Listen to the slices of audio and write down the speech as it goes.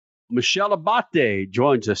Michelle Abate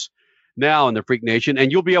joins us now in the Freak Nation,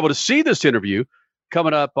 and you'll be able to see this interview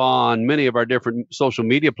coming up on many of our different social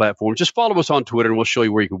media platforms. Just follow us on Twitter, and we'll show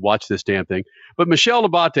you where you can watch this damn thing. But Michelle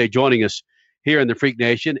Abate joining us here in the Freak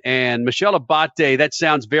Nation, and Michelle Abate, that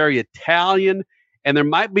sounds very Italian, and there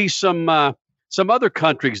might be some other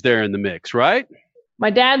countries there in the mix, right? My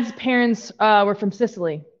dad's parents were from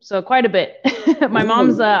Sicily, so quite a bit. My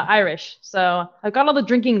mom's Irish, so I've got all the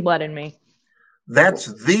drinking blood in me. That's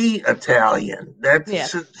the Italian. That's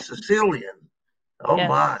Sicilian. Oh,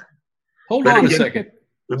 my. Hold on a second.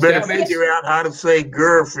 We better figure out how to say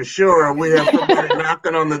 "girl" for sure. We have somebody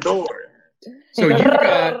knocking on the door. So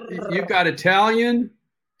you've got Italian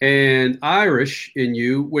and Irish in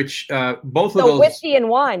you, which both of those. So whiskey and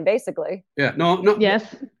wine, basically. Yeah. No.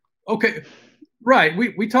 Yes. Okay. Right.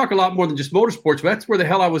 We talk a lot more than just motorsports, but that's where the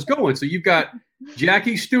hell I was going. So you've got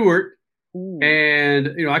Jackie Stewart.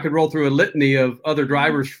 And, I could roll through a litany of other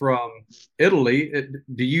drivers from Italy.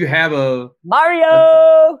 Do you have a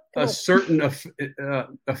certain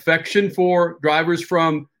affection for drivers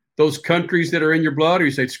from those countries that are in your blood? Or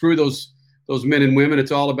you say, screw those men and women,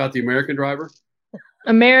 it's all about the American driver?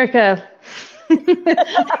 America.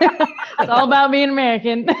 It's all about being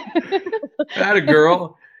American. That a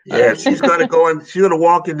girl. Yeah, she's going to go and she's going to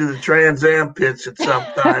walk into the Trans Am pits at some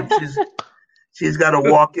time. She's got to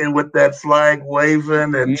walk in with that flag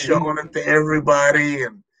waving and showing it to everybody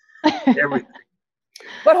and everything.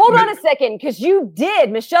 But hold on a second, because you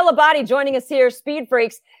did, Michelle Abate joining us here, Speed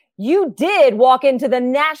Freaks, you did walk into the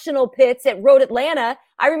national pits at Road Atlanta.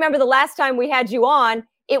 I remember the last time we had you on,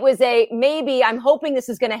 it was maybe, I'm hoping this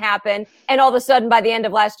is going to happen. And all of a sudden, by the end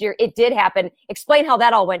of last year, it did happen. Explain how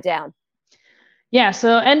that all went down. Yeah,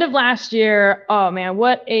 so end of last year, oh man,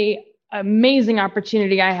 what a amazing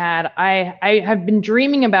opportunity I had. I have been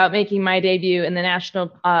dreaming about making my debut in the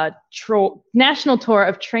national tour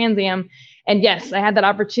of Trans Am. And yes, I had that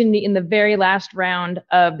opportunity in the very last round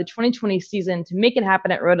of the 2020 season to make it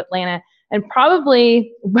happen at Road Atlanta. And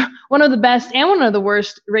probably one of the best and one of the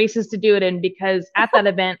worst races to do it in, because at that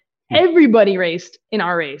event, everybody raced in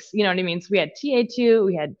our race. You know what I mean? So we had TA2,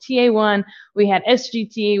 we had TA1, we had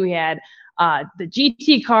SGT, we had the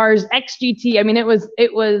GT cars, XGT. I mean, it was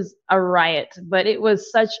a riot, but it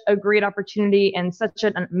was such a great opportunity and such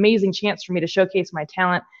an amazing chance for me to showcase my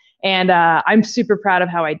talent. And I'm super proud of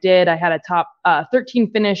how I did. I had a top 13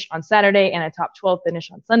 finish on Saturday and a top 12 finish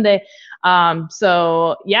on Sunday.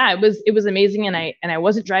 So yeah, it was amazing. And I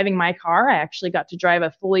wasn't driving my car. I actually got to drive a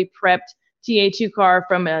fully prepped TA2 car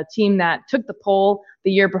from a team that took the pole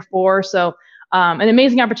the year before. So an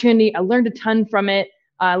amazing opportunity. I learned a ton from it.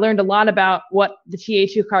 I learned a lot about what the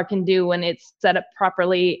TA2 car can do when it's set up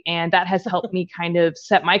properly, and that has helped me kind of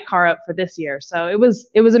set my car up for this year. So it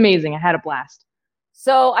was amazing. I had a blast.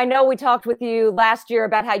 So I know we talked with you last year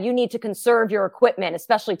about how you need to conserve your equipment,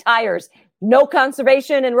 especially tires. No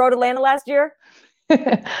conservation in Road Atlanta last year?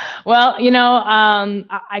 Well,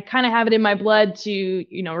 I kind of have it in my blood to,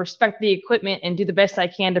 respect the equipment and do the best I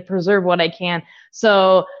can to preserve what I can.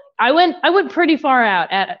 So I went pretty far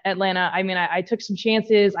out at Atlanta. I mean, I took some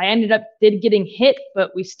chances. I ended up getting hit,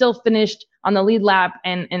 but we still finished on the lead lap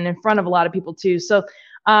and in front of a lot of people too. So,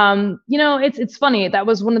 it's funny. That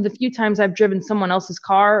was one of the few times I've driven someone else's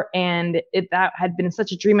car, and that had been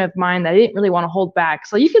such a dream of mine that I didn't really want to hold back.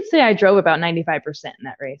 So you could say I drove about 95% in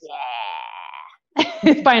that race.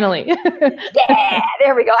 Yeah. Finally. Yeah,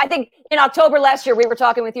 there we go. I think in October last year, we were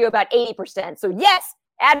talking with you about 80%. So yes.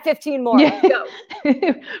 Add 15 more. Yeah. Let's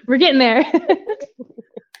go. We're getting there.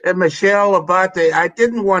 And Michelle Abate, I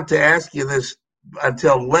didn't want to ask you this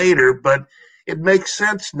until later, but it makes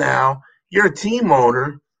sense now. You're a team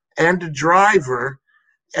owner and a driver,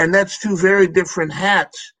 and that's two very different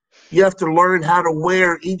hats. You have to learn how to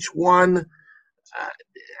wear each one.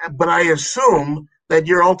 But I assume that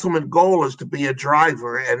your ultimate goal is to be a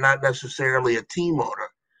driver and not necessarily a team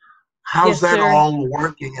owner. How's that all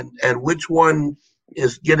working, and which one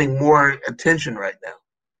is getting more attention right now?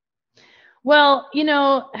 Well,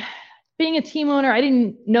 being a team owner, I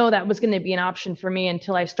didn't know that was going to be an option for me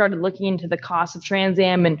until I started looking into the cost of Trans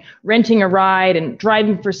Am and renting a ride and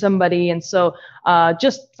driving for somebody. And so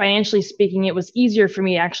just financially speaking, it was easier for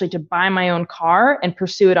me actually to buy my own car and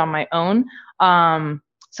pursue it on my own.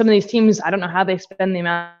 Some of these teams, I don't know how they spend the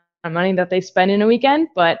amount of money that they spend in a weekend,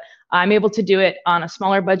 but I'm able to do it on a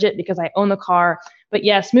smaller budget because I own the car. But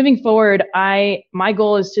yes, moving forward, my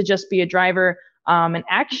goal is to just be a driver. And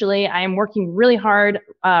actually, I am working really hard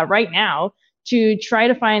right now to try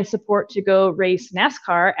to find support to go race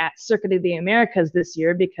NASCAR at Circuit of the Americas this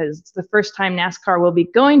year, because it's the first time NASCAR will be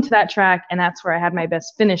going to that track, and that's where I had my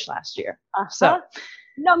best finish last year. So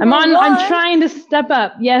I'm trying to step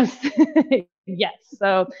up. Yes. Yes.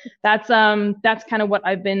 So that's kind of what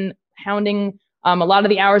I've been hounding. A lot of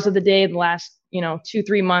the hours of the day, the last,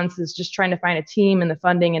 2-3 months is just trying to find a team and the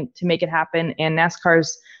funding and to make it happen. And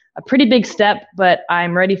NASCAR's a pretty big step, but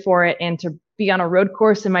I'm ready for it. And to be on a road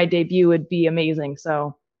course in my debut would be amazing.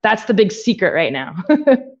 So that's the big secret right now.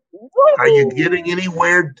 Are you getting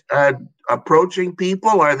anywhere approaching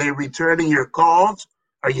people? Are they returning your calls?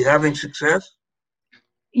 Are you having success?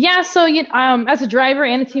 Yeah, so as a driver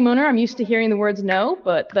and a team owner, I'm used to hearing the words no,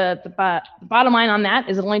 but the bottom line on that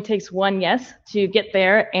is it only takes one yes to get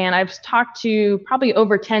there. And I've talked to probably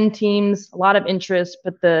over 10 teams, a lot of interest,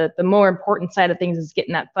 but the more important side of things is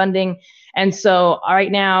getting that funding. And so right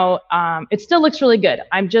now, it still looks really good.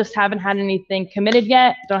 I just haven't had anything committed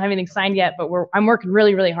yet, don't have anything signed yet, but I'm working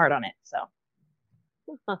really, really hard on it. So.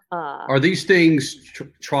 Are these things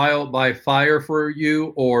trial by fire for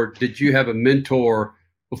you, or did you have a mentor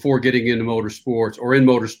before getting into motorsports or in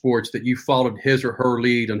motorsports that you followed his or her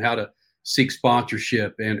lead on how to seek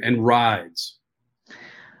sponsorship and rides?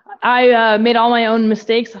 I made all my own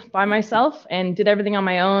mistakes by myself and did everything on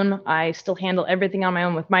my own. I still handle everything on my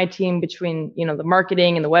own with my team between, the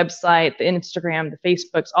marketing and the website, the Instagram, the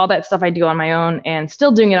Facebooks, all that stuff I do on my own and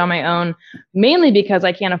still doing it on my own, mainly because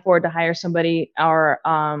I can't afford to hire somebody or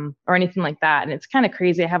anything like that. And it's kind of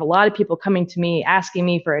crazy. I have a lot of people coming to me, asking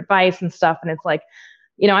me for advice and stuff. And it's like,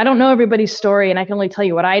 I don't know everybody's story and I can only tell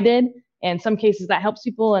you what I did. And some cases that helps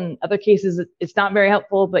people and other cases it's not very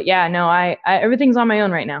helpful. But yeah, no, I everything's on my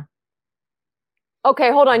own right now.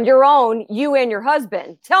 Okay, hold on. Your own, you and your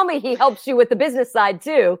husband. Tell me he helps you with the business side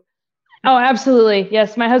too. Oh, absolutely.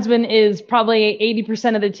 Yes. My husband is probably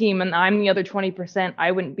 80% of the team and I'm the other 20%.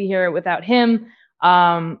 I wouldn't be here without him.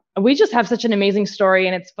 We just have such an amazing story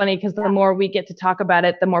and it's funny because the more we get to talk about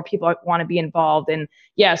it, the more people want to be involved. And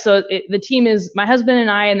yeah, so the team is my husband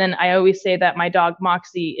and I, and then I always say that my dog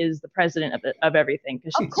Moxie is the president of everything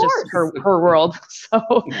because she's just her world.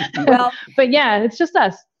 So, but yeah, it's just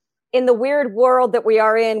us. In the weird world that we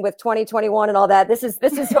are in with 2021 and all that, this is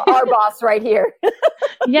our boss right here.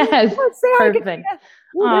 Yes, perfect.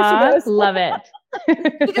 Love it.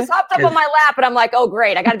 She just hopped up on my lap and I'm like, oh,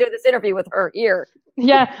 great. I got to do this interview with her here.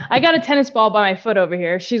 Yeah, I got a tennis ball by my foot over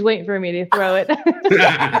here. She's waiting for me to throw it.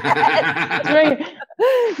 Right.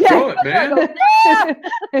 Throw it, man.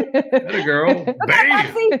 That a girl.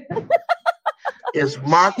 Bam. Is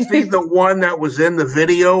Moxie the one that was in the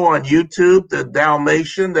video on YouTube, the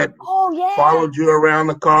Dalmatian that followed you around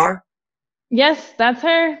the car? Yes, that's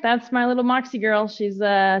her. That's my little Moxie girl. She's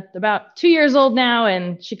about 2 years old now,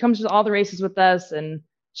 and she comes to all the races with us, and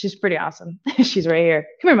she's pretty awesome. She's right here.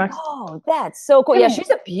 Come here, Mox. Oh, that's so cool. Yeah, she's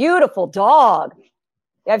a beautiful dog.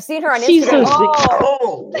 I've seen her on Instagram. So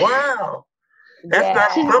oh, wow.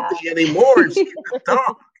 That's not puppy anymore. She's a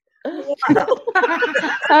dog. Wow.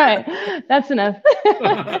 All right, that's enough.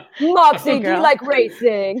 Moxie, do you like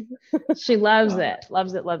racing? She loves it.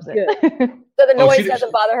 Loves it. So the noise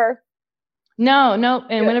doesn't bother her? No.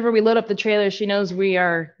 And whenever we load up the trailer, she knows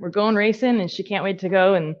we're going racing and she can't wait to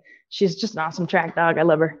go. And she's just an awesome track dog. I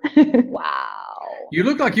love her. Wow. You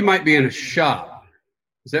look like you might be in a shop.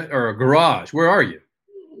 Is that or a garage? Where are you?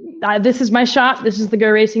 This is my shop. This is the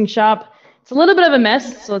Go Racing shop. It's a little bit of a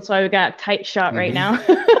mess, so that's why we got a tight shot right now.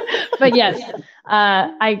 But yes,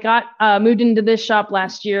 I got moved into this shop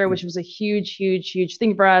last year, which was a huge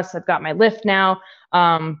thing for us. I've got my lift now.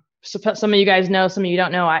 So some of you guys know, some of you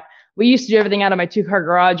don't know. We used to do everything out of my 2-car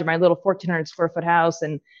garage or my little 1,400 square foot house,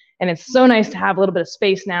 and it's so nice to have a little bit of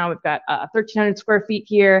space now. We've got 1,300 square feet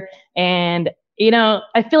here, and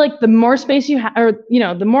I feel like the more space you have, or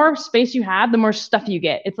the more space you have, the more stuff you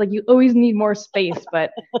get. It's like you always need more space, but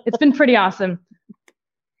it's been pretty awesome.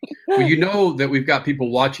 Well, you know that we've got people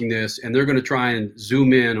watching this, and they're going to try and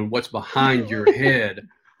zoom in on what's behind your head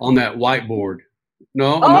on that whiteboard.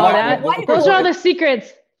 No, those are all the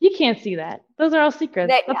secrets. You can't see that. Those are all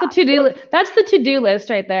secrets. That's the to-do. That's the to-do list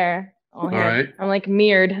right there. Oh, all right. I'm like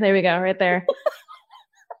mirrored. There we go, right there.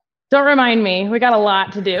 Don't remind me. We got a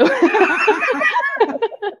lot to do.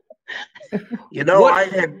 I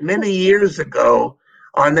had many years ago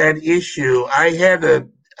on that issue, I had a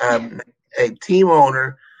team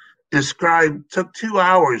owner took 2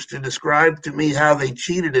 hours to describe to me how they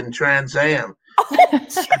cheated in Trans Am.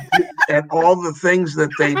 And all the things that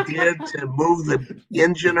they did to move the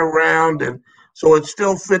engine around, and so it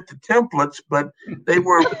still fit the templates, but they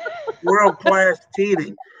were world-class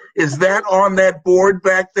cheating. Is that on that board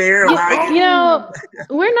back there? We're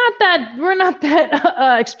not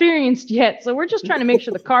that experienced yet, so we're just trying to make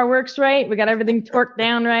sure the car works right. We got everything torqued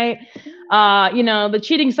down right. The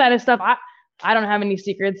cheating side of stuff, I don't have any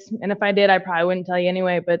secrets. And if I did, I probably wouldn't tell you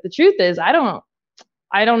anyway. But the truth is, I don't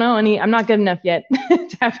know any, I'm not good enough yet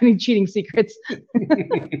to have any cheating secrets.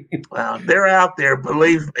 Well, they're out there,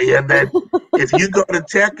 believe me. And that if you go to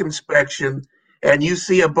tech inspection and you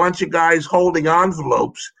see a bunch of guys holding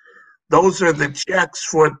envelopes, those are the checks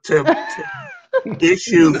to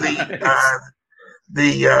issue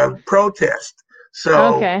the protest.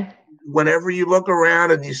 So whenever you look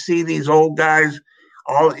around and you see these old guys,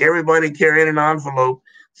 everybody carrying an envelope,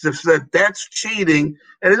 so that's cheating.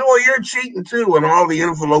 And you're cheating too, and all the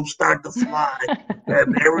envelopes start to fly.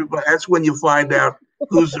 And everybody, that's when you find out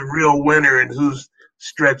who's the real winner and who's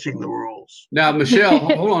stretching the rules. Now, Michelle,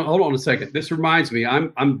 hold on a second. This reminds me,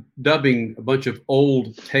 I'm dubbing a bunch of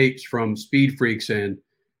old tapes from Speed Freaks and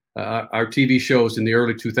our TV shows in the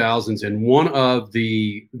early 2000s. And one of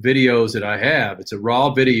the videos that I have, it's a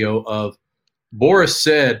raw video of Boris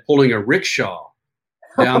Said pulling a rickshaw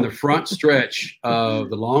down the front stretch of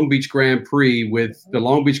the Long Beach Grand Prix with the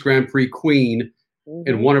Long Beach Grand Prix queen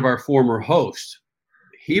and one of our former hosts.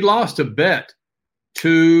 He lost a bet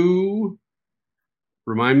to,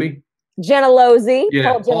 remind me? Gentilozzi.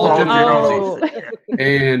 Yeah, Paul Gentilozzi.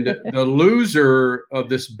 And the loser of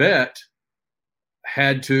this bet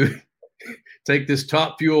had to take this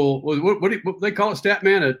Top Fuel, what do they call it,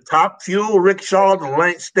 Statman? A Top Fuel rickshaw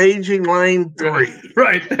to staging lane 3.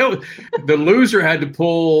 Right. The loser had to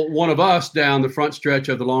pull one of us down the front stretch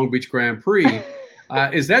of the Long Beach Grand Prix.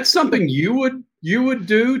 Is that something you would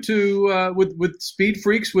do to with Speed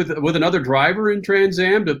Freaks with another driver in Trans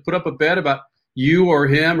Am, to put up a bet about you or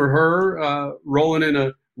him or her rolling in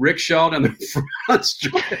a rickshaw down the front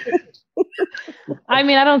stretch? I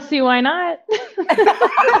mean, I don't see why not. She's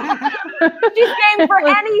game for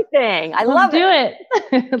anything. Let's do it.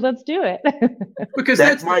 Let's do it. Because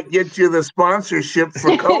that might get you the sponsorship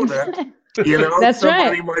for Coda. That's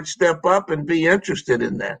somebody right. might step up and be interested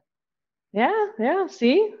in that. Yeah.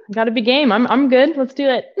 See, got to be game. I'm good. Let's do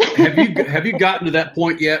it. Have you gotten to that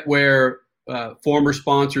point yet where former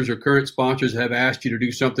sponsors or current sponsors have asked you to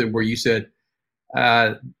do something where you said,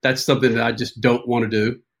 that's something that I just don't want to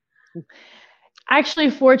do? Actually,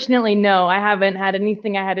 fortunately, no. I haven't had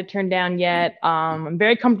anything I had to turn down yet. I'm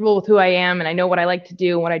very comfortable with who I am, and I know what I like to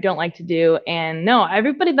do and what I don't like to do. And no,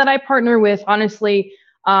 everybody that I partner with, honestly,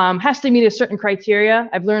 has to meet a certain criteria.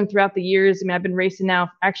 I've learned throughout the years. I mean, I've been racing now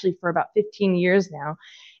actually for about 15 years now.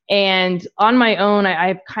 And on my own,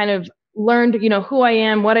 I've kind of learned, who I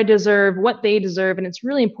am, what I deserve, what they deserve. And it's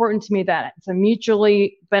really important to me that it's a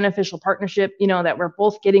mutually beneficial partnership, that we're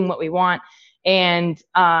both getting what we want. And,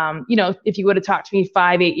 if you would have talked to me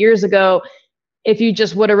 5-8 years ago, if you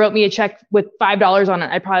just would have wrote me a check with $5 on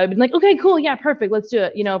it, I'd probably been like, okay, cool. Yeah, perfect. Let's do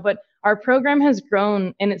it. But our program has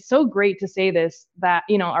grown, and it's so great to say this, that,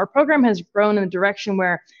 our program has grown in the direction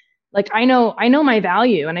where, like, I know my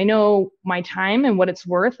value, and I know my time and what it's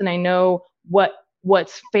worth, and I know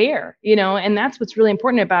what's fair, and that's what's really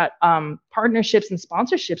important about partnerships and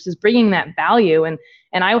sponsorships, is bringing that value.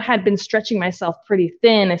 And I had been stretching myself pretty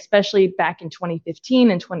thin, especially back in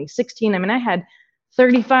 2015 and 2016. I mean, I had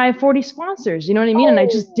 35, 40 sponsors, you know what I mean? And I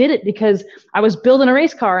just did it because I was building a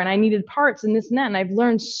race car and I needed parts and this and that. And I've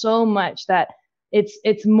learned so much that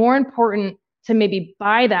it's more important to maybe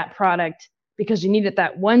buy that product because you need it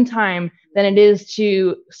that one time than it is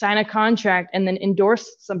to sign a contract and then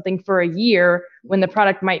endorse something for a year when the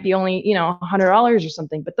product might be only, $100 or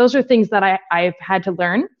something. But those are things that I've had to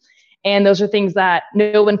learn. And those are things that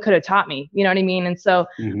no one could have taught me, you know what I mean? And so,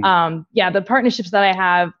 the partnerships that I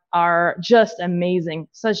have are just amazing.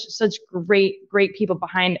 Such great people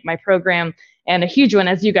behind my program. And a huge one,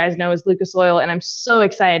 as you guys know, is Lucas Oil. And I'm so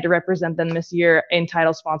excited to represent them this year in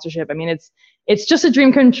title sponsorship. I mean, it's just a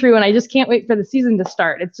dream come true. And I just can't wait for the season to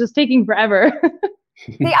start. It's just taking forever.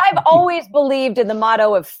 See, I've always believed in the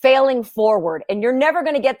motto of failing forward, and you're never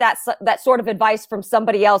going to get that sort of advice from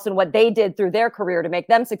somebody else and what they did through their career to make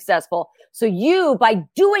them successful. So you, by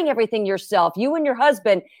doing everything yourself, you and your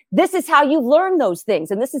husband, this is how you learn those things.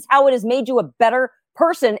 And this is how it has made you a better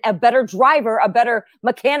person, a better driver, a better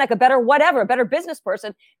mechanic, a better whatever, a better business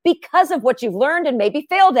person, because of what you've learned and maybe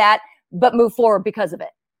failed at, but move forward because of it.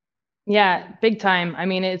 Yeah, big time. I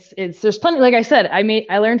mean, there's plenty, like I said, I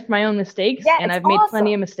learned from my own mistakes, and I've made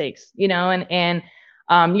plenty of mistakes, and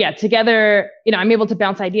together, I'm able to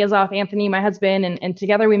bounce ideas off Anthony, my husband, and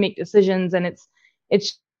together we make decisions, and it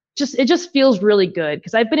just feels really good,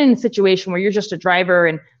 because I've been in a situation where you're just a driver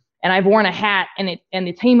and I've worn a hat and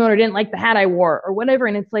the team owner didn't like the hat I wore or whatever.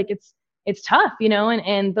 And it's like, it's tough,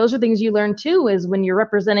 and those are things you learn too, is when you're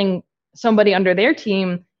representing somebody under their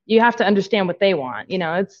team, you have to understand what they want.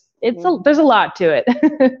 There's a lot to it.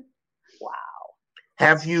 Wow.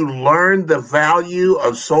 Have you learned the value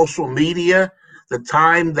of social media, the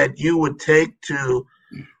time that you would take to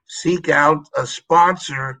seek out a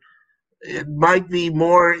sponsor? It might be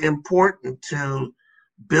more important to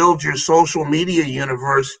build your social media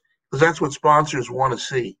universe because that's what sponsors want to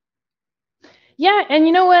see. Yeah, and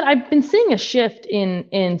you know what? I've been seeing a shift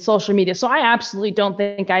in social media. So I absolutely don't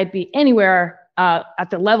think I'd be anywhere at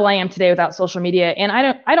the level I am today without social media. And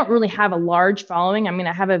I don't really have a large following. I mean,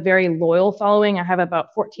 I have a very loyal following. I have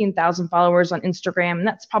about 14,000 followers on Instagram, and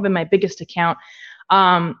that's probably my biggest account.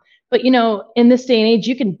 But you know, in this day and age,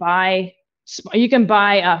 you can buy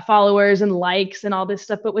followers and likes and all this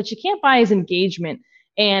stuff, but what you can't buy is engagement.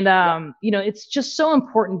 And you know, it's just so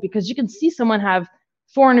important because you can see someone have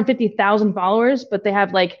 450,000 followers, but they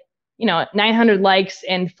have like, you know, 900 likes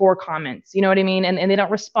and 4 comments, you know what I mean? And they don't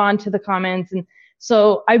respond to the comments. And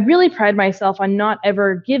so I really pride myself on not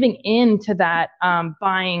ever giving in to that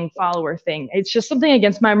buying follower thing. It's just something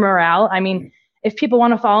against my morale. I mean, if people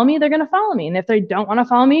want to follow me, they're going to follow me. And if they don't want to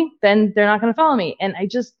follow me, then they're not going to follow me. And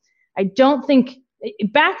I don't think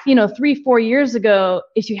back, you know, 3-4 years ago,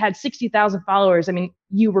 if you had 60,000 followers, I mean,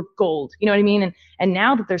 you were gold, you know what I mean? And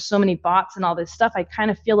now that there's so many bots and all this stuff, I kind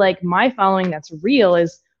of feel like my following that's real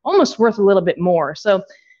is almost worth a little bit more. So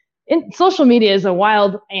social media is a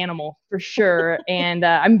wild animal for sure. And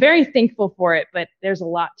I'm very thankful for it, but there's a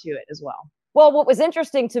lot to it as well. Well, what was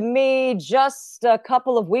interesting to me just a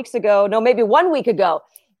couple of weeks ago, no, maybe 1 week ago,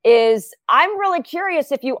 is I'm really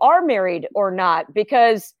curious if you are married or not,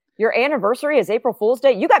 because your anniversary is April Fool's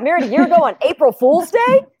Day. You got married a year ago on April Fool's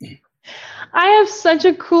Day? I have such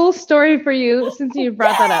a cool story for you since you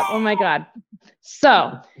brought that up. Oh my God.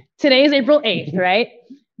 So today is April 8th, right?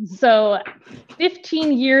 So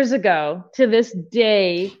 15 years ago to this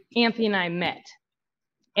day, Anthony and I met.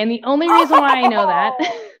 And the only reason why I know that,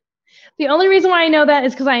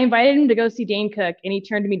 is because I invited him to go see Dane Cook and he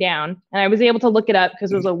turned me down. And I was able to look it up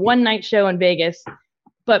because it was a one-night show in Vegas.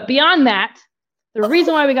 But beyond that, the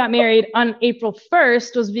reason why we got married on April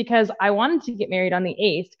 1st was because I wanted to get married on the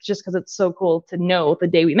 8th, just because it's so cool to know the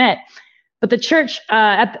day we met. But the church,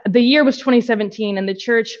 the year was 2017, and the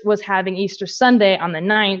church was having Easter Sunday on the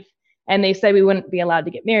 9th, and they said we wouldn't be allowed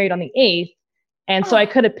to get married on the 8th. And so I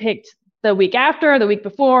could have picked the week after, the week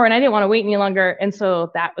before, and I didn't want to wait any longer. And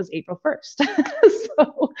so that was April 1st.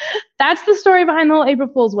 So that's the story behind the whole April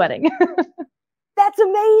Fool's wedding. That's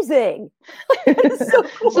amazing. That's so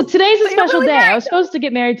cool. So today's a special day. I was supposed to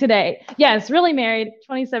get married today. Yes, really married,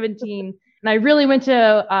 2017. And I really went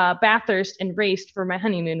to Bathurst and raced for my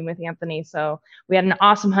honeymoon with Anthony. So we had an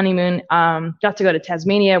awesome honeymoon. Got to go to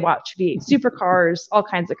Tasmania, watch V8 supercars, all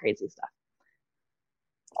kinds of crazy stuff.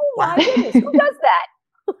 Oh my goodness, who does that?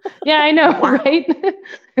 Yeah, I know, right?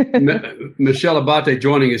 Michelle Abate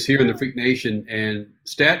joining us here in the Freak Nation. And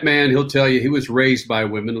Statman, he'll tell you he was raised by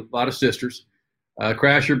women, a lot of sisters.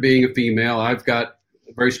 Crasher being a female, I've got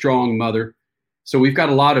a very strong mother. So we've got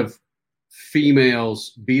a lot of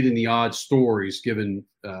females beating the odds stories given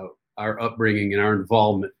our upbringing and our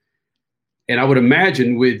involvement. And I would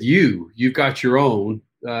imagine with you've got your own.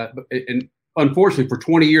 And unfortunately, for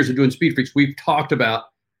 20 years of doing Speed Freaks, we've talked about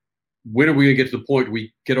when are we going to get to the point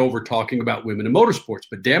we get over talking about women in motorsports.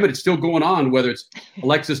 But damn it, it's still going on, whether it's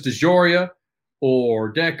Alexis DeJoria or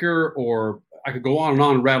Decker, or I could go on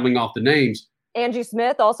and rattling off the names. Angie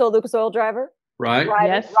Smith, also a Lucas Oil driver. Right.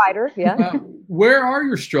 Yes. Rider, yeah. Where are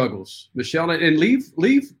your struggles, Michelle? And leave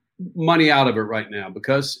money out of it right now,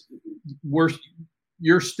 because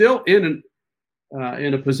you're still in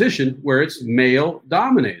a position where it's male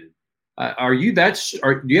dominated. Do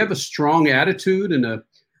you have a strong attitude and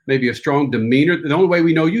maybe a strong demeanor? The only way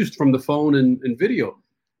we know you is from the phone and video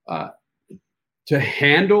to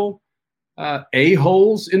handle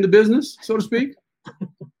a-holes in the business, so to speak.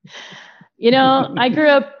 You know, I grew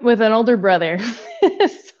up with an older brother,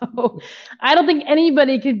 so I don't think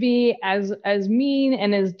anybody could be as mean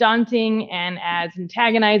and as daunting and as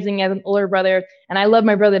antagonizing as an older brother. And I love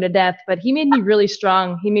my brother to death, but he made me really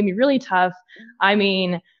strong. He made me really tough. I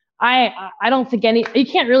mean, I don't think you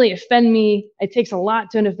can't really offend me. It takes a lot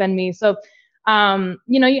to offend me. So,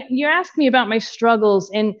 you know, you asked me about my struggles,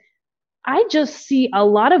 and I just see a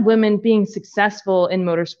lot of women being successful in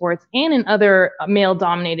motorsports and in other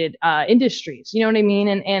male-dominated industries. You know what I mean?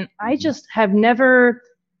 And I just I've never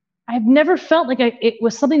felt like it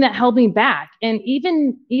was something that held me back. And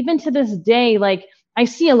even to this day, like I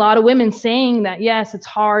see a lot of women saying that, yes, it's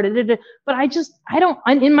hard, but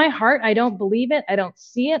in my heart, I don't believe it. I don't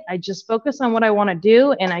see it. I just focus on what I want to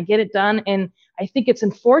do and I get it done. And I think it's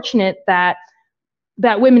unfortunate that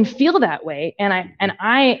that women feel that way, and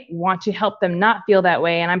I want to help them not feel that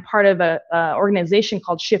way. And I'm part of a organization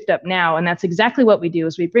called Shift Up Now, and that's exactly what we do.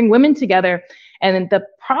 Is we bring women together. And the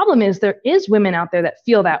problem is there is women out there that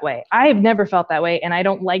feel that way. I have never felt that way, and I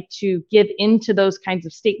don't like to give into those kinds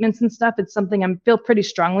of statements and stuff. It's something I feel pretty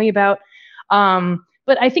strongly about.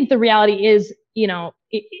 But I think the reality is,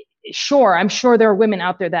 sure, I'm sure there are women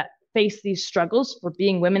out there that face these struggles for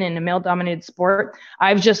being women in a male-dominated sport.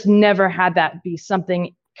 I've just never had that be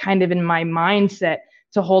something kind of in my mindset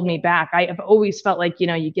to hold me back. I have always felt like,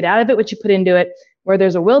 you get out of it what you put into it. Where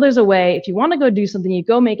there's a will, there's a way. If you want to go do something, you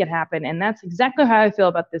go make it happen. And that's exactly how I feel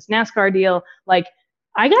about this NASCAR deal. Like,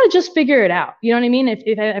 I got to just figure it out. You know what I mean?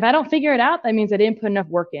 If I don't figure it out, that means I didn't put enough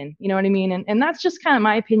work in. You know what I mean? And that's just kind of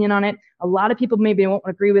my opinion on it. A lot of people maybe won't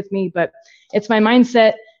agree with me, but it's my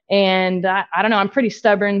mindset. And I don't know, I'm pretty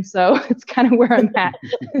stubborn, so it's kind of where I'm at.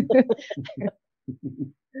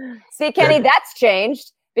 See, Kenny, that's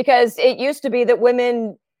changed, because it used to be that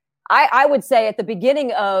women, I would say at the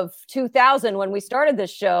beginning of 2000, when we started this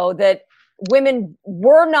show, that women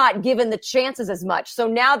were not given the chances as much. So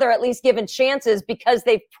now they're at least given chances because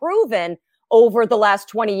they've proven over the last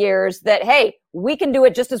 20 years that, hey, we can do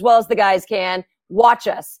it just as well as the guys can. Watch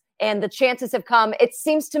us. And the chances have come, it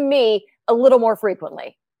seems to me, a little more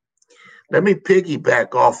frequently. Let me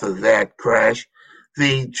piggyback off of that, Crash.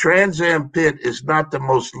 The Trans Am pit is not the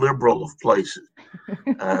most liberal of places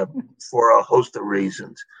for a host of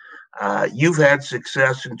reasons. You've had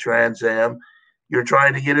success in Trans Am. You're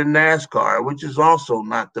trying to get in NASCAR, which is also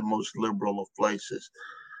not the most liberal of places.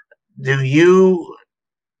 Your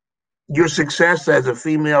success as a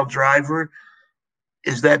female driver,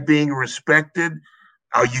 is that being respected?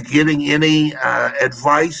 Are you getting any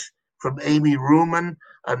advice from Amy Ruman,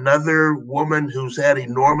 another woman who's had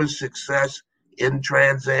enormous success in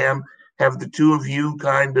Trans Am? Have the two of you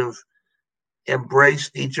kind of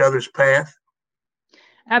embraced each other's path?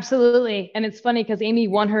 Absolutely. And it's funny because Amy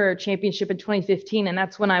won her championship in 2015, and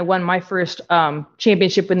that's when I won my first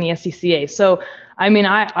championship in the SCCA. So, I mean,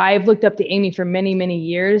 I've looked up to Amy for many, many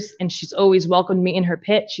years, and she's always welcomed me in her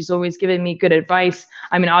pit. She's always given me good advice.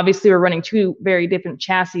 I mean, obviously, we're running two very different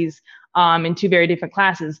chassis in two very different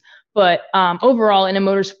classes. But overall, in a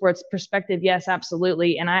motorsports perspective, yes,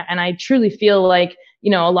 absolutely. And I truly feel like, a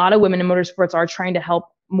lot of women in motorsports are trying to help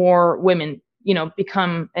more women,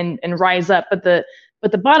 become and rise up.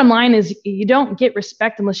 But the bottom line is you don't get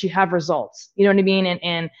respect unless you have results. You know what I mean?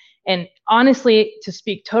 And honestly, to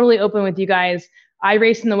speak totally open with you guys, I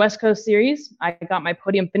raced in the West Coast Series. I got my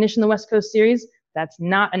podium finish in the West Coast Series. That's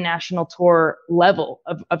not a national tour level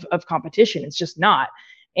of competition. It's just not.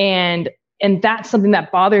 And that's something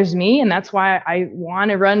that bothers me. And that's why I want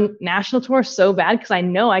to run national tour so bad, because I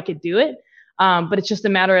know I could do it. But it's just a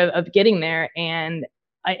matter of getting there. And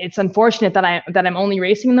it's unfortunate that I'm only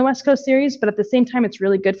racing in the West Coast Series, but at the same time, it's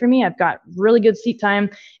really good for me. I've got really good seat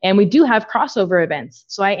time, and we do have crossover events.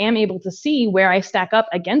 So I am able to see where I stack up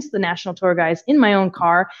against the national tour guys in my own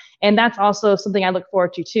car. And that's also something I look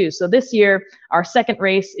forward to too. So this year, our second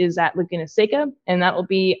race is at Laguna Seca, and that will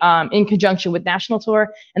be in conjunction with national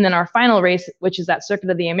tour. And then our final race, which is at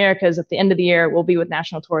Circuit of the Americas at the end of the year, will be with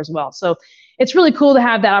national tour as well. So it's really cool to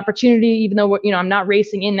have that opportunity, even though, I'm not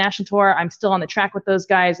racing in national tour. I'm still on the track with those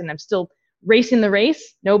guys, and I'm still racing the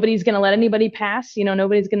race. Nobody's going to let anybody pass.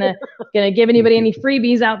 Nobody's going to give anybody any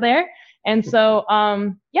freebies out there. And so,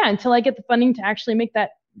 until I get the funding to actually make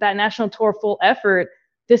that national tour full effort,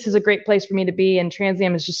 this is a great place for me to be. And Trans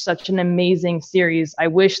Am is just such an amazing series. I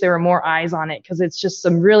wish there were more eyes on it, because it's just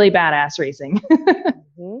some really badass racing.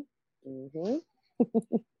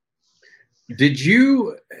 Did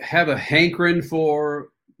you have a hankering for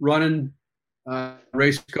running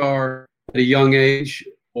race car at a young age,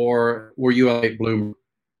 or were you a late bloomer?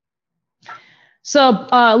 So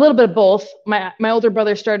a little bit of both. My older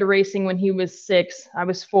brother started racing when he was 6. I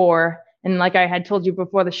was 4. And like I had told you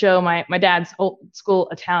before the show, my dad's old school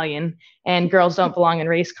Italian, and girls don't belong in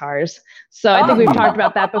race cars. So I think we've talked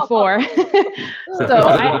about that before. So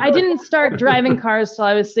I didn't start driving cars till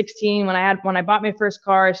I was 16. When I bought my first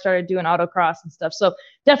car, I started doing autocross and stuff. So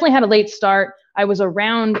definitely had a late start. I was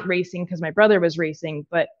around racing because my brother was racing,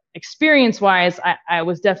 but experience-wise, I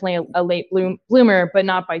was definitely a late bloomer, but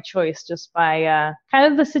not by choice, just by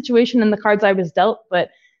kind of the situation and the cards I was dealt.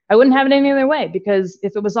 But I wouldn't have it any other way, because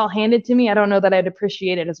if it was all handed to me, I don't know that I'd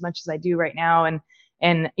appreciate it as much as I do right now. And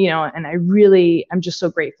I'm just so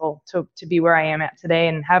grateful to be where I am at today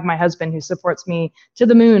and have my husband who supports me to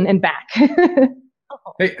the moon and back.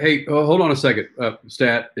 Hey, hold on a second,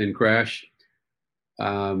 Stat and Crash.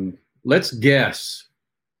 Let's guess.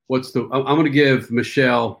 I'm going to give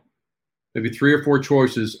Michelle maybe 3 or 4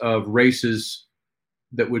 choices of races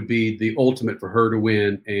that would be the ultimate for her to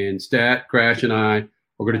win. And Stat, Crash, and I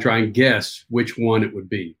are going to try and guess which one it would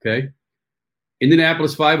be. Okay.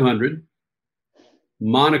 Indianapolis 500,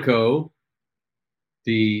 Monaco,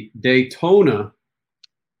 the Daytona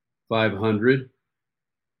 500,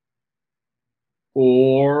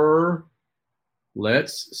 or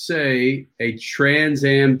let's say a Trans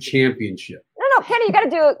Am championship. No, Kenny, you got to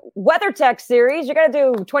do WeatherTech series. You got to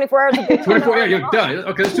do 24 hours of Daytona. 24, yeah, done.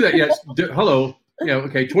 Okay, let's do that. Yes. Hello. Yeah,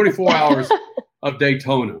 okay, 24 hours of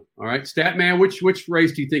Daytona. All right. Statman, which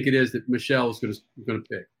race do you think it is that Michelle is going to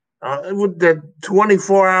pick? With the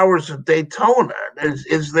 24 hours of Daytona,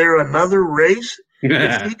 is there another race?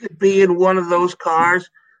 If she could be in one of those cars,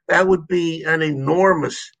 that would be an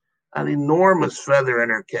enormous feather in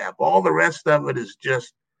her cap. All the rest of it is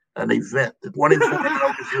just an event. The 24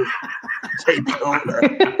 hours of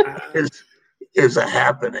Daytona is a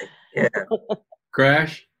happening. Yeah.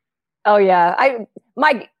 Crash? Oh yeah.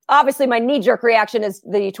 Obviously my knee-jerk reaction is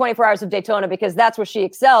the 24 hours of Daytona because that's where she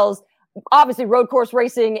excels. Obviously road course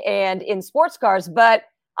racing and in sports cars, but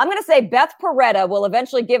I'm going to say Beth Peretta will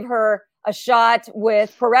eventually give her a shot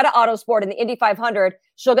with Peretta Autosport in the Indy 500.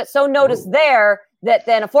 She'll get so noticed there that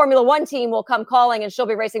then a Formula One team will come calling and she'll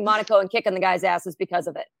be racing Monaco and kicking the guys' asses because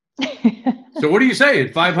of it. So what are you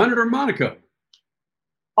saying, 500 or Monaco?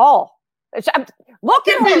 All. Look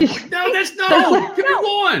at her. No, that's no. Give me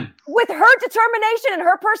one. With her determination and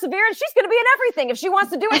her perseverance, she's going to be in everything. If she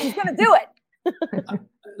wants to do it, she's going to do it.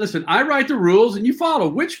 Listen, I write the rules and you follow.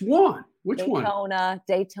 Which one?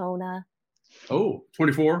 Daytona. Oh,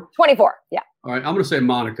 24? 24, yeah. All right, I'm going to say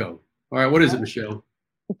Monaco. All right, what is it, Michelle?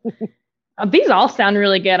 These all sound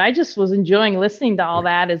really good. I just was enjoying listening to all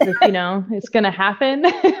that as if, it's going to happen.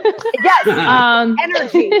 Yes,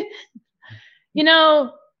 energy.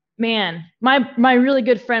 Man, my really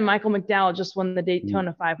good friend Michael McDowell just won the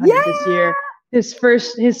Daytona 500 this year. His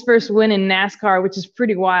first win in NASCAR, which is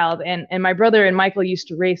pretty wild. And my brother and Michael used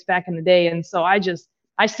to race back in the day, and so I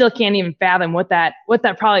still can't even fathom what that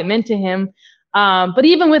probably meant to him. But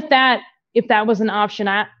even with that, if that was an option,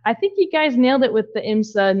 I think you guys nailed it with the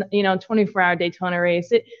IMSA, 24-hour Daytona race.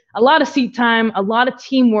 A lot of seat time, a lot of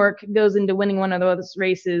teamwork goes into winning one of those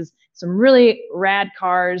races. Some really rad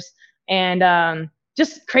cars and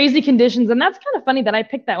just crazy conditions. And that's kind of funny that I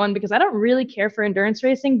picked that one because I don't really care for endurance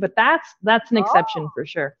racing, but that's an exception for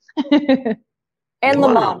sure. And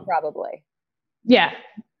Le Mans probably. Yeah,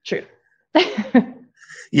 true.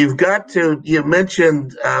 You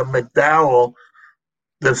mentioned McDowell,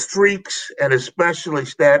 the freaks, and especially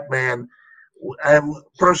Statman. I have a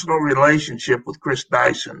personal relationship with Chris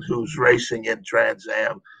Dyson, who's racing in Trans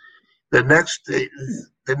Am. The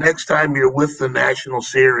next time you're with the National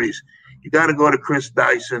Series, you got to go to Chris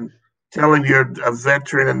Dyson, tell him you're a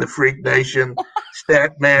veteran in the Freak Nation.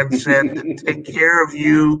 Statman said to take care of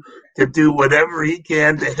you, to do whatever he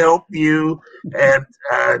can to help you, and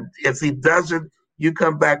if he doesn't, you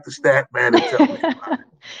come back to Statman and tell me about it.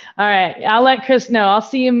 All right. I'll let Chris know. I'll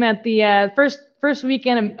see him at the first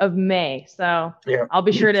weekend of May. So yeah. I'll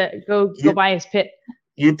be sure to go by his pit.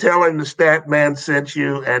 You tell him the Statman sent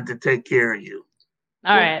you and to take care of you.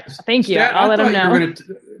 All right. Thank you. I'll let him know.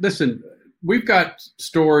 Listen, we've got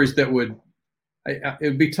stories that it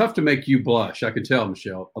would be tough to make you blush. I can tell,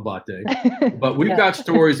 Michelle Abate. But we've got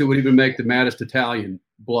stories that would even make the maddest Italian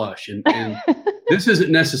blush. And this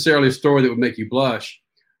isn't necessarily a story that would make you blush,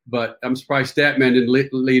 but I'm surprised Statman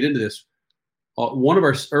didn't lead into this. One of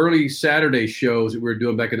our early Saturday shows that we were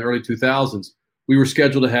doing back in the early 2000s, we were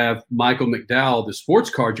scheduled to have Michael McDowell, the sports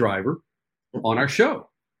car driver, on our show.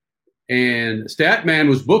 And Statman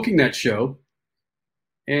was booking that show.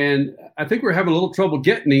 And I think we were having a little trouble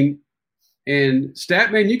getting him. And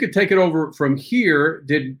Statman, you could take it over from here.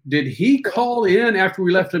 Did he call in after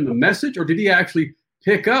we left him a message, or did he actually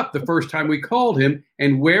pick up the first time we called him,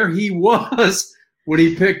 and where he was when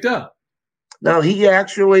he picked up? No, he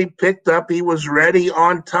actually picked up. He was ready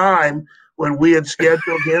on time when we had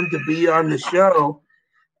scheduled him to be on the show.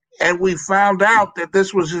 And we found out that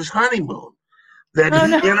this was his honeymoon, that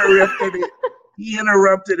he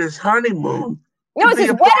interrupted his honeymoon. No, it was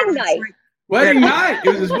his wedding night. Wedding night. It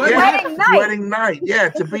was his wedding night. Yeah,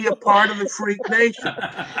 to be a part of the Freak Nation.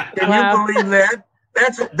 Can you believe that?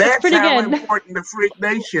 That's how important the Freak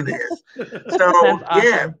Nation is. So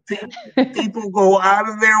awesome. Yeah, people go out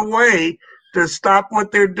of their way to stop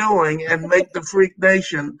what they're doing and make the Freak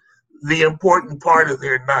Nation the important part of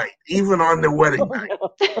their night, even on their wedding night.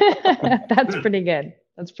 That's pretty good.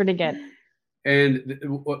 And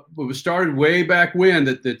what was started way back when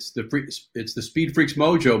it's the Speed Freaks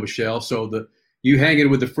mojo, Michelle. So you hanging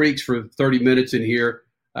with the freaks for 30 minutes in here.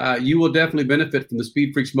 you will definitely benefit from the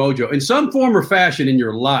Speed Freaks mojo in some form or fashion in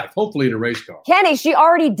your life, hopefully in a race car. Kenny, she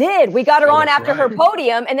already did. We got her on after her right.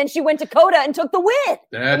 podium, and then she went to COTA and took the win.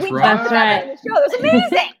 That's We right. talked about that in the show. It was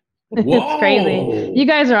amazing. It's crazy. You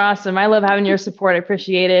guys are awesome. I love having your support. I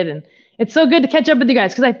appreciate it. And it's so good to catch up with you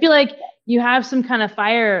guys because I feel like you have some kind of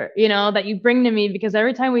fire, that you bring to me because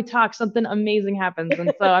every time we talk, something amazing happens.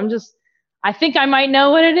 And so I think I might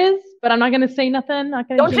know what it is, but I'm not going to say nothing. Not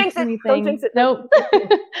going to jinx anything. Don't jinx it. Nope.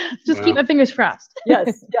 Just keep my fingers crossed.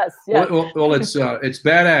 Yes. Well, it's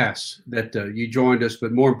badass that you joined us,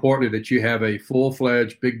 but more importantly, that you have a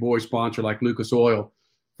full-fledged big boy sponsor like Lucas Oil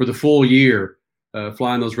for the full year,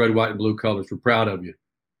 flying those red, white, and blue colors. We're proud of you.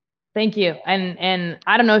 Thank you. And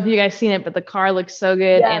I don't know if you guys seen it, but the car looks so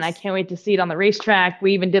good, and I can't wait to see it on the racetrack.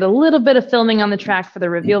 We even did a little bit of filming on the track for the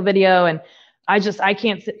reveal video, and I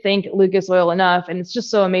can't thank Lucas Oil enough. And it's just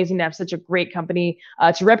so amazing to have such a great company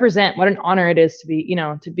to represent. What an honor it is to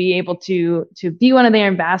be able to be one of their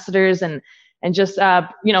ambassadors and just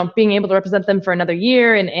being able to represent them for another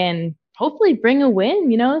year and hopefully bring a win.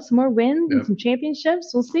 Some more wins and some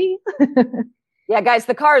championships. We'll see. Yeah, guys,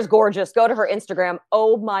 the car is gorgeous. Go to her Instagram.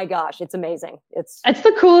 Oh my gosh, it's amazing. It's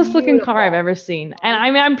the coolest looking car I've ever seen. And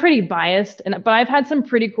I mean, I'm pretty biased, but I've had some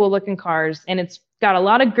pretty cool looking cars, and it's got a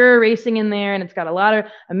lot of GUR racing in there, and it's got a lot of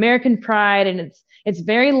American pride, and it's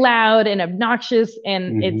very loud and obnoxious,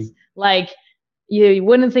 and it's like you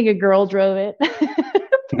wouldn't think a girl drove it.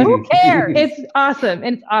 Who cares? It's awesome.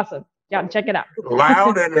 And it's awesome. Yeah, check it out.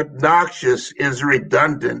 Loud and obnoxious is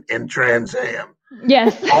redundant in Trans Am.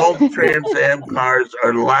 Yes. All Trans Am cars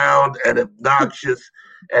are loud and obnoxious,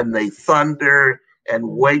 and they thunder and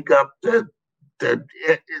wake up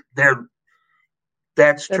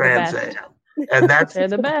that's Trans Am. And that's They're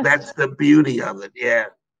the best. That's the beauty of it. Yeah.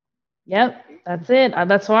 Yep, that's it.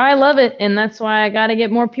 That's why I love it, and that's why I got to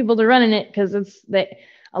get more people to run in it because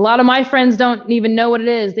a lot of my friends don't even know what it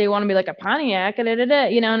is. They want to be like a Pontiac, and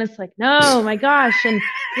it's like, no, my gosh. And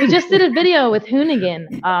we just did a video with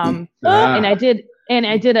Hoonigan, and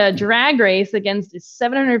I did a drag race against a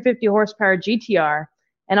 750 horsepower GTR,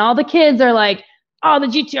 and all the kids are like, oh, the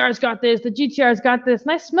GTR's got this,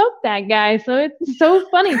 and I smoked that guy. So it's so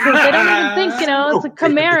funny because they don't even think, it's a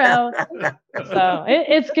Camaro. So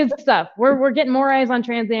it's good stuff. We're getting more eyes on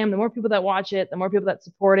Trans Am. The more people that watch it, the more people that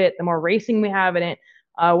support it, the more racing we have in it.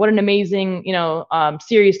 What an amazing,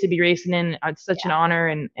 series to be racing in. It's such an honor,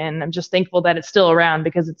 and I'm just thankful that it's still around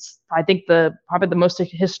because it's, I think, probably the most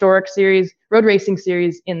historic road racing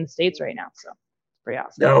series in the States right now. So it's pretty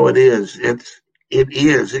awesome. No, it is. It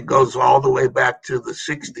is. It goes all the way back to the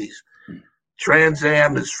 60s. Trans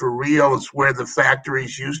Am is for real. It's where the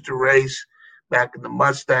factories used to race back in the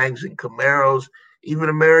Mustangs and Camaros. Even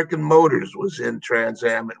American Motors was in Trans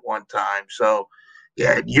Am at one time. So,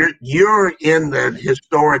 yeah, you're in the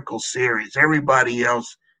historical series. Everybody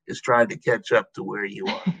else is trying to catch up to where you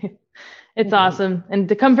are. It's awesome. And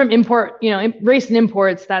to come from racing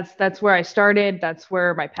imports, that's where I started. That's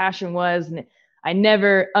where my passion was. And I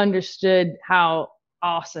never understood how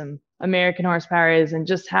awesome American horsepower is and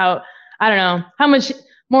just how much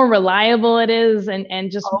more reliable it is and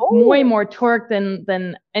just way more torque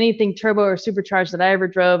than anything turbo or supercharged that I ever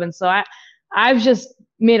drove. And so I've just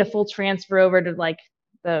made a full transfer over to like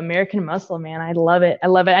the American muscle, man. I love it.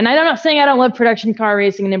 And I'm not saying I don't love production car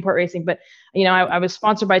racing and import racing, but I was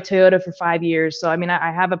sponsored by Toyota for 5 years. So, I mean,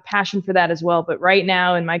 I have a passion for that as well. But right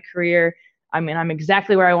now in my career, I mean, I'm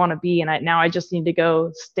exactly where I want to be. And now I just need to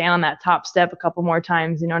go stand on that top step a couple more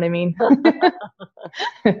times. You know what I mean?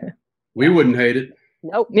 We wouldn't hate it.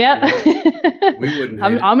 Nope. Yeah. We wouldn't.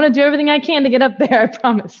 I'm going to do everything I can to get up there. I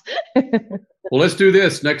promise. Well, let's do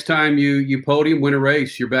this. Next time you podium, win a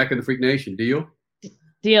race, you're back in the Freak Nation. Deal?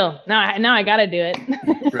 Deal. Now I got to do it.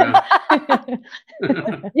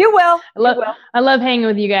 You will. I love hanging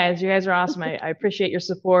with you guys. You guys are awesome. I appreciate your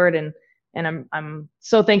support and I'm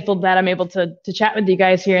so thankful that I'm able to chat with you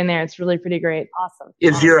guys here and there. It's really pretty great. Awesome.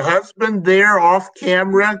 Is your husband there off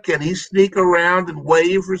camera? Can he sneak around and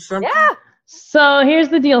wave or something? Yeah. So here's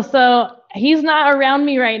the deal. So he's not around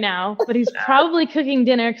me right now, but he's probably cooking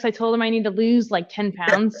dinner because I told him I need to lose like 10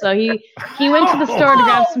 pounds. So he went to the store to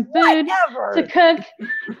grab some food to cook,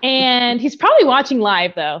 and he's probably watching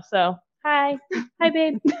live though. So hi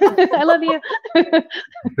babe, I love you.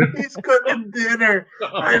 He's cooking dinner.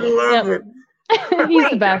 I love it. He's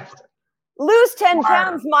the best. Lose 10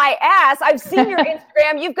 pounds, my ass. I've seen your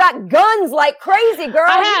Instagram. You've got guns like crazy, girl.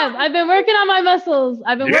 I have. I've been working on my muscles.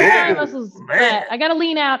 But I got to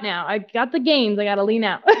lean out now. I got the gains. I got to lean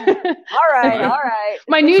out. All right.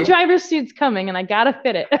 My new driver's suit's coming, and I got to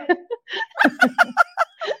fit it.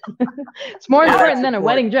 It's more Yeah, important that's than a important.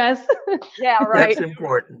 wedding dress. Yeah, right. That's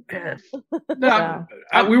important. Yeah. Now,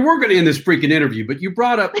 we were going to end this freaking interview, but you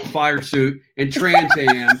brought up Fire Suit and Trans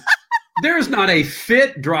Am. There's not a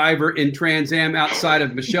fit driver in Trans Am outside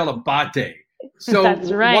of Michelle Abate. So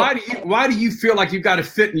That's right. why do you feel like you've got to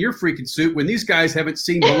fit in your freaking suit when these guys haven't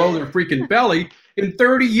seen below their freaking belly in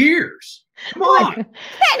 30 years? Come on.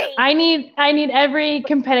 Penny. I need every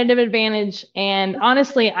competitive advantage. And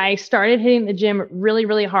honestly, I started hitting the gym really,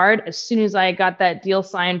 really hard as soon as I got that deal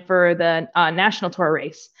signed for the national tour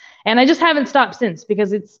race. And I just haven't stopped since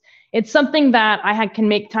because it's something that can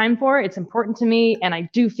make time for. It's important to me. And I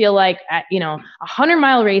do feel like at,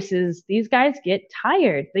 100-mile races, these guys get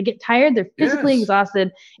tired. They get tired. They're physically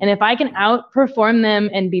exhausted. And if I can outperform them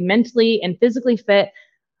and be mentally and physically fit,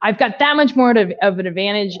 I've got that much more of an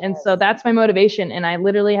advantage. And so that's my motivation. And I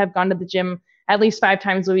literally have gone to the gym at least 5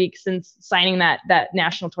 times a week since signing that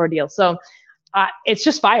national tour deal. So it's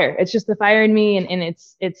just fire. It's just the fire in me. And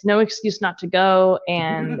it's no excuse not to go.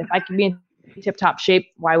 And if I can be in tip-top shape,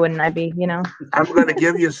 why wouldn't I be, I'm going to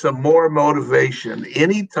give you some more motivation.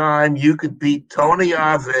 Anytime you could beat Tony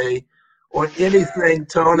Ave or anything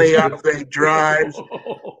Tony Ave drives,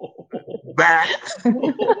 backs,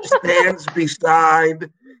 stands beside,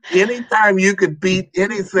 anytime you could beat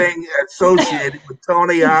anything associated with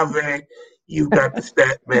Tony Ave, you've got the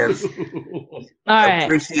stat man's all right.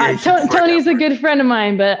 appreciation. Tony's a good friend of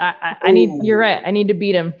mine, but I need, you're right. I need to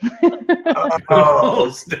beat him.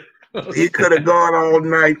 Oh, he could have gone all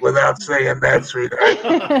night without saying that,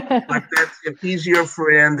 sweetheart. But if he's your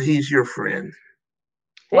friend, he's your friend.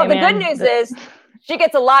 Well, Hey, the man. good news is she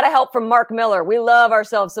gets a lot of help from Mark Miller. We love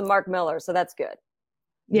ourselves some Mark Miller, so that's good.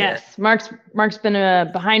 Yes, Mark's been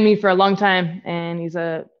behind me for a long time, and he's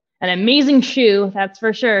an amazing shoe, that's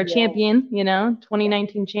for sure. Yeah. Champion,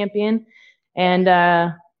 2019 champion, and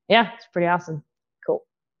it's pretty awesome.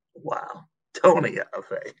 Wow. Tony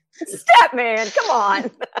Ave. Step man, come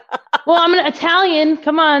on. Well, I'm an Italian.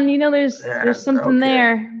 Come on, there's something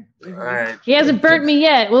there. All right. He hasn't burnt me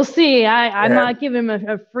yet. We'll see. I might give him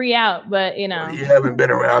a free out, but You haven't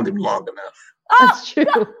been around him long enough. that's true.